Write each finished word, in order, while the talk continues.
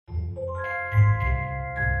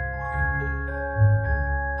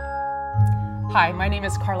Hi, my name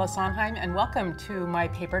is Carla Sondheim and welcome to my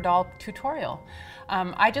paper doll tutorial.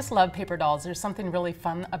 I just love paper dolls. There's something really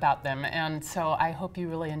fun about them, and so I hope you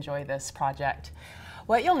really enjoy this project.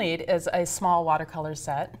 What you'll need is a small watercolor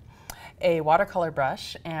set, a watercolor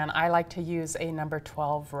brush, and I like to use a number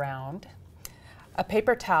 12 round, a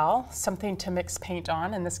paper towel, something to mix paint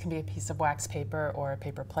on, and this can be a piece of wax paper or a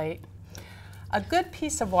paper plate, a good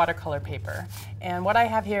piece of watercolor paper. And what I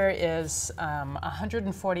have here is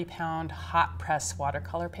 140-pound hot press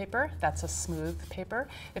watercolor paper. That's a smooth paper.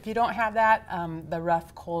 If you don't have that, the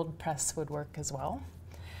rough cold press would work as well.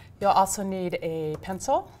 You'll also need a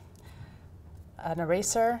pencil, an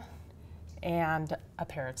eraser, and a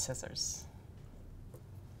pair of scissors.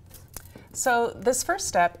 So this first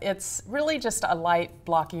step, it's really just a light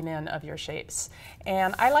blocking in of your shapes.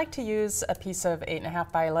 And I like to use a piece of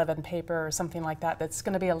 8.5 by 11 paper or something like that that's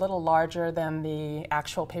going to be a little larger than the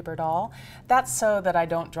actual paper doll. That's so that I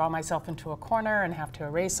don't draw myself into a corner and have to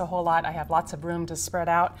erase a whole lot. I have lots of room to spread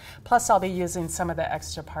out. Plus I'll be using some of the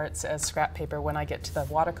extra parts as scrap paper when I get to the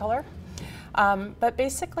watercolor. But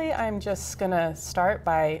basically I'm just going to start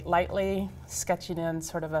by lightly sketching in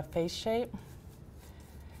sort of a face shape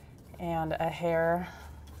and a hair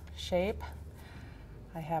shape.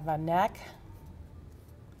 I have a neck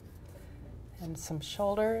and some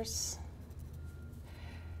shoulders.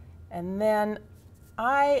 And then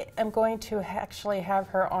I am going to actually have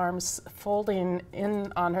her arms folding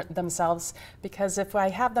in on themselves, because if I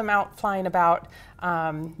have them out flying about,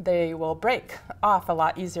 they will break off a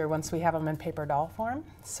lot easier once we have them in paper doll form.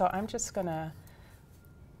 So I'm just gonna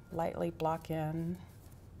lightly block in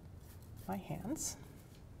my hands.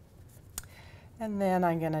 And then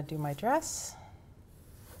I'm going to do my dress.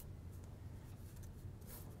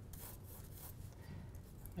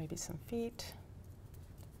 Maybe some feet.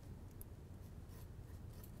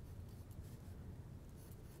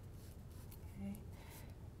 Okay.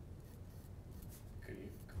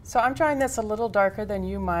 So I'm drawing this a little darker than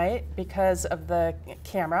you might because of the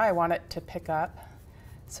camera. I want it to pick up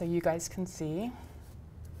so you guys can see.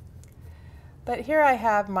 But here I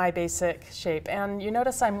have my basic shape, and you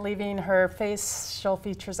notice I'm leaving her facial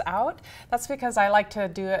features out. That's because I like to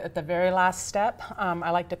do it at the very last step.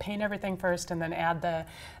 I like to paint everything first and then add the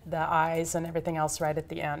eyes and everything else right at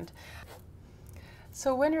the end.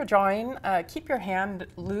 So when you're drawing, keep your hand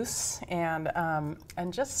loose and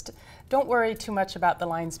just don't worry too much about the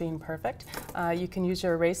lines being perfect. You can use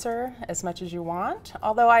your eraser as much as you want,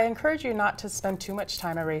 although I encourage you not to spend too much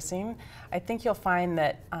time erasing. I think you'll find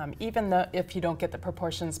that even though if you don't get the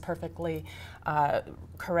proportions perfectly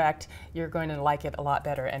correct, you're going to like it a lot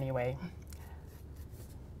better anyway.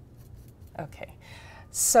 Okay,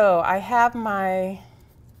 so I have my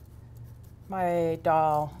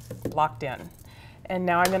doll blocked in. And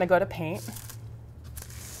now I'm going to go to paint.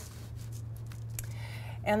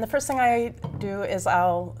 And the first thing I do is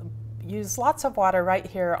I'll use lots of water right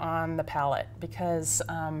here on the palette, because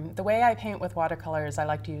the way I paint with watercolors, I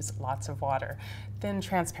like to use lots of water, thin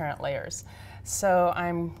transparent layers. So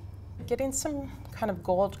I'm getting some kind of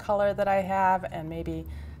gold color that I have and maybe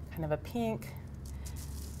kind of a pink.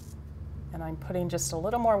 And I'm putting just a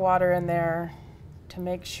little more water in there to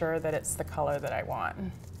make sure that it's the color that I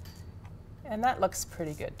want. And that looks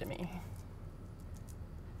pretty good to me.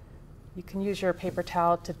 You can use your paper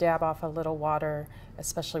towel to dab off a little water,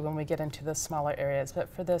 especially when we get into the smaller areas. But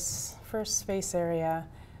for this first face area,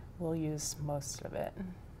 we'll use most of it.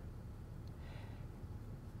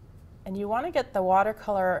 And you want to get the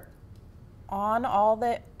watercolor on all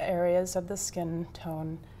the areas of the skin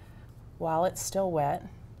tone while it's still wet.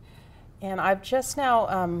 And I've just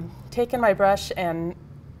now taken my brush and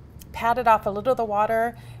patted off a little of the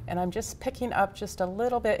water, and I'm just picking up just a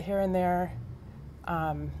little bit here and there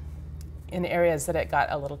in areas that it got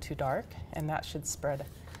a little too dark, and that should spread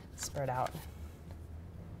out.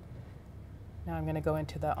 Now I'm going to go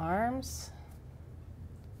into the arms.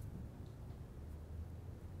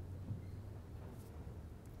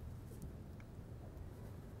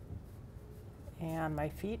 And my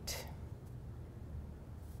feet.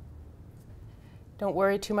 Don't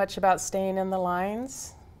worry too much about staying in the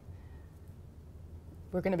lines.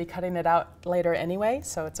 We're going to be cutting it out later anyway,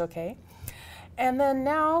 so it's okay. And then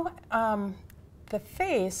now the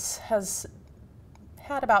face has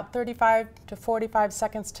had about 35 to 45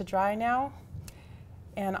 seconds to dry now,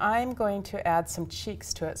 and I'm going to add some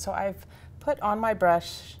cheeks to it. So I've put on my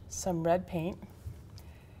brush some red paint,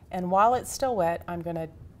 and while it's still wet, I'm going to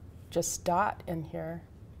just dot in here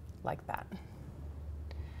like that.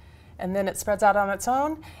 And then it spreads out on its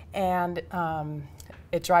own, and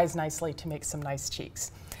it dries nicely to make some nice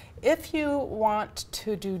cheeks. If you want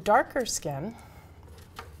to do darker skin,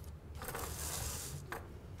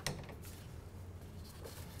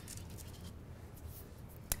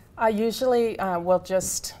 I usually will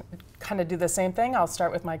just kind of do the same thing. I'll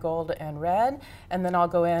start with my gold and red, and then I'll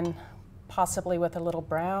go in possibly with a little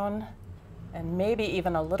brown and maybe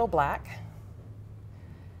even a little black.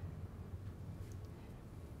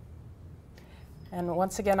 And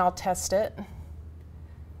once again, I'll test it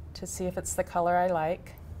to see if it's the color I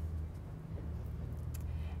like.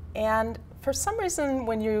 And for some reason,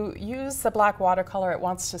 when you use the black watercolor, it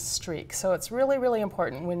wants to streak. So it's really, really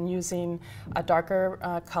important when using a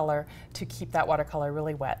darker color to keep that watercolor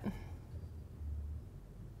really wet.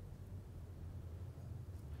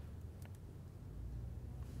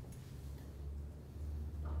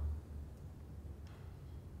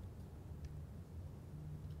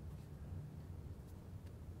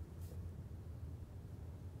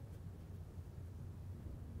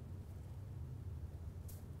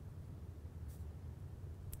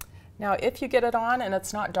 Now, if you get it on and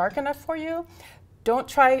it's not dark enough for you, don't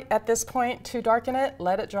try at this point to darken it.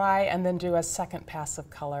 Let it dry and then do a second pass of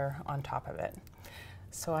color on top of it.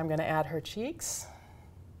 So I'm going to add her cheeks.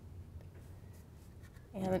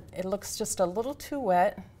 And it looks just a little too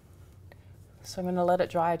wet, so I'm going to let it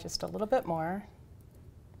dry just a little bit more.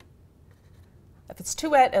 If it's too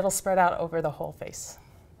wet, it'll spread out over the whole face.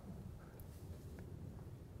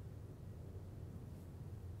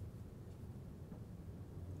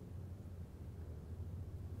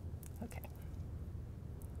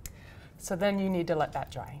 So then you need to let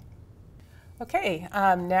that dry. Okay,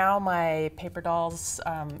 now my paper dolls,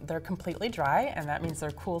 they're completely dry, and that means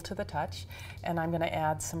they're cool to the touch. And I'm going to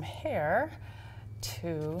add some hair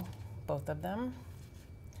to both of them.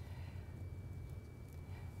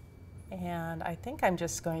 And I think I'm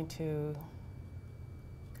just going to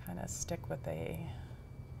kind of stick with a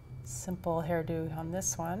simple hairdo on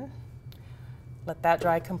this one. Let that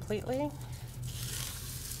dry completely.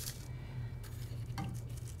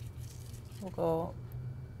 We'll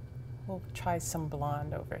try some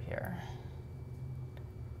blonde over here.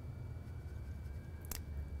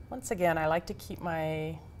 Once again, I like to keep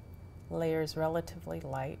my layers relatively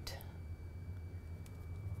light.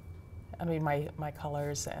 I mean my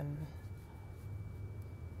colors, and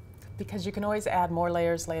because you can always add more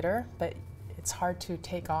layers later, but it's hard to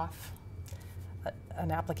take off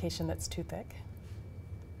an application that's too thick.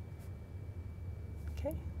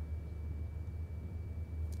 Okay.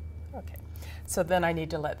 Okay. So then I need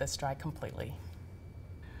to let this dry completely.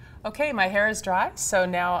 Okay, my hair is dry, so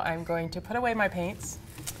now I'm going to put away my paints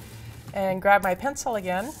and grab my pencil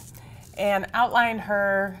again and outline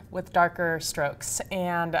her with darker strokes.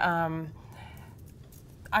 And I'm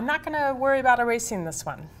not going to worry about erasing this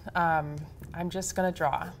one. I'm just going to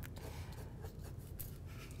draw.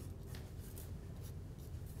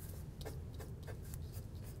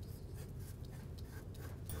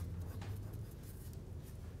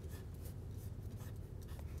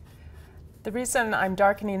 The reason I'm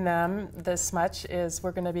darkening them this much is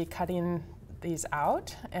we're going to be cutting these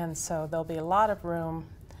out, and so there'll be a lot of room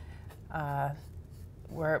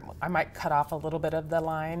where I might cut off a little bit of the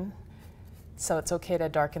line, so it's okay to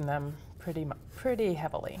darken them pretty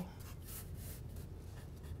heavily.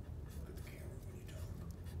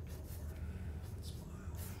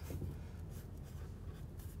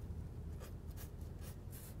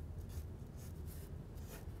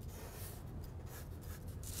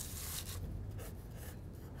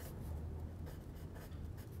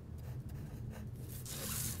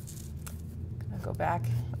 Go back,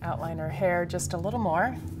 outline her hair just a little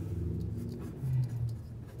more.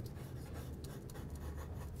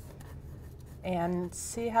 And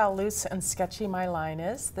see how loose and sketchy my line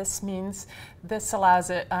is. This means this allows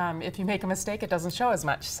it, if you make a mistake, it doesn't show as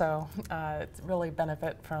much. So it's really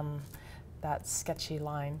benefit from that sketchy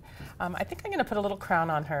line. I think I'm going to put a little crown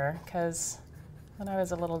on her because when I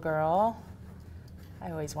was a little girl, I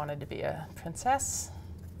always wanted to be a princess.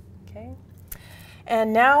 Okay.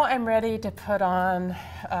 And now I'm ready to put on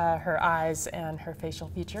her eyes and her facial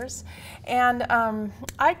features. And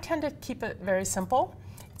I tend to keep it very simple.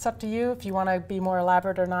 It's up to you if you want to be more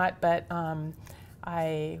elaborate or not, but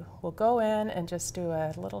I will go in and just do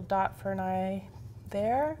a little dot for an eye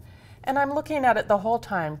there. And I'm looking at it the whole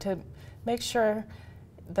time to make sure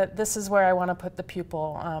that this is where I want to put the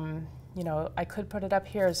pupil. You know, I could put it up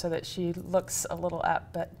here so that she looks a little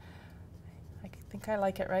up, but I think I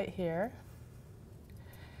like it right here.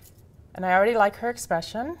 And I already like her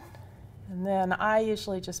expression. And then I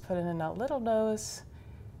usually just put it in a little nose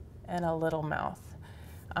and a little mouth.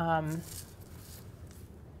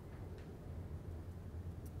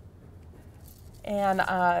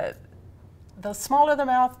 the smaller the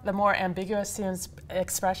mouth, the more ambiguous the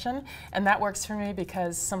expression, and that works for me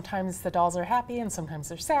because sometimes the dolls are happy and sometimes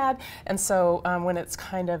they're sad, and so when it's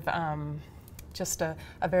kind of just a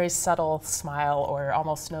very subtle smile or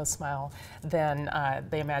almost no smile, then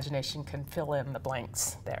the imagination can fill in the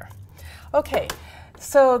blanks there. Okay,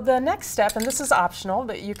 so the next step, and this is optional,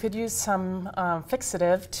 but you could use some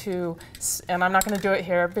fixative to, and I'm not going to do it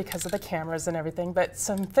here because of the cameras and everything, but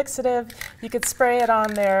some fixative, you could spray it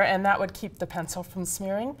on there and that would keep the pencil from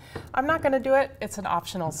smearing. I'm not going to do it, it's an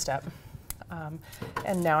optional step.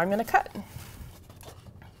 And now I'm going to cut.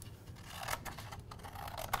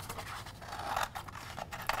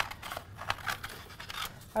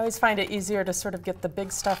 I always find it easier to sort of get the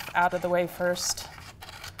big stuff out of the way first.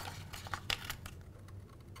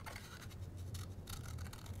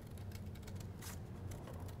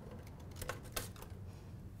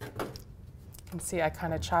 You can see I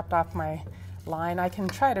kind of chopped off my line. I can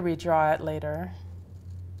try to redraw it later.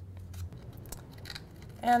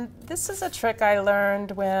 And this is a trick I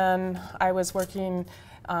learned when I was working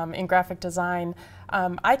in graphic design.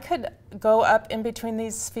 I could go up in between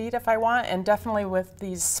these feet if I want, and definitely with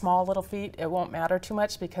these small little feet it won't matter too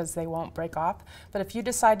much because they won't break off. But if you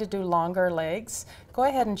decide to do longer legs, go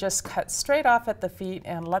ahead and just cut straight off at the feet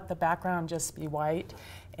and let the background just be white.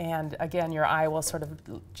 And again, your eye will sort of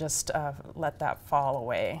just let that fall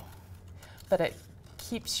away. But it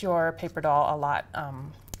keeps your paper doll a lot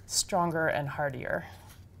stronger and hardier.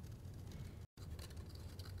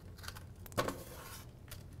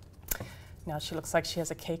 Now she looks like she has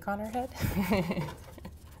a cake on her head.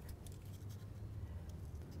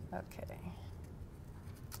 Okay.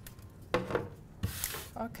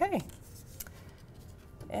 Okay.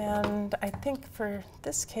 And I think for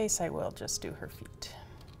this case I will just do her feet.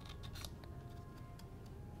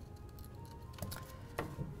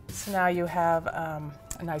 So now you have a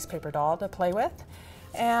nice paper doll to play with.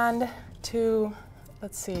 And to,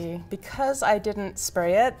 let's see, because I didn't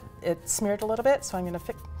spray it, it smeared a little bit, so I'm going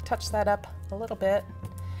to touch that up a little bit.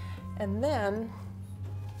 And then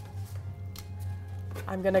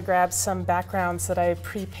I'm going to grab some backgrounds that I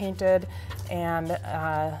pre-painted, and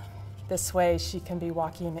this way she can be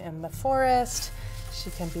walking in the forest, she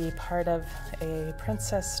can be part of a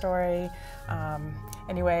princess story.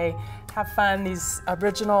 Anyway, have fun. These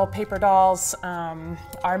original paper dolls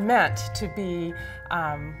are meant to be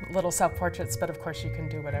little self-portraits, but of course you can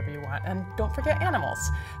do whatever you want. And don't forget animals.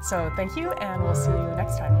 So thank you, and we'll see you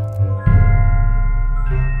next time.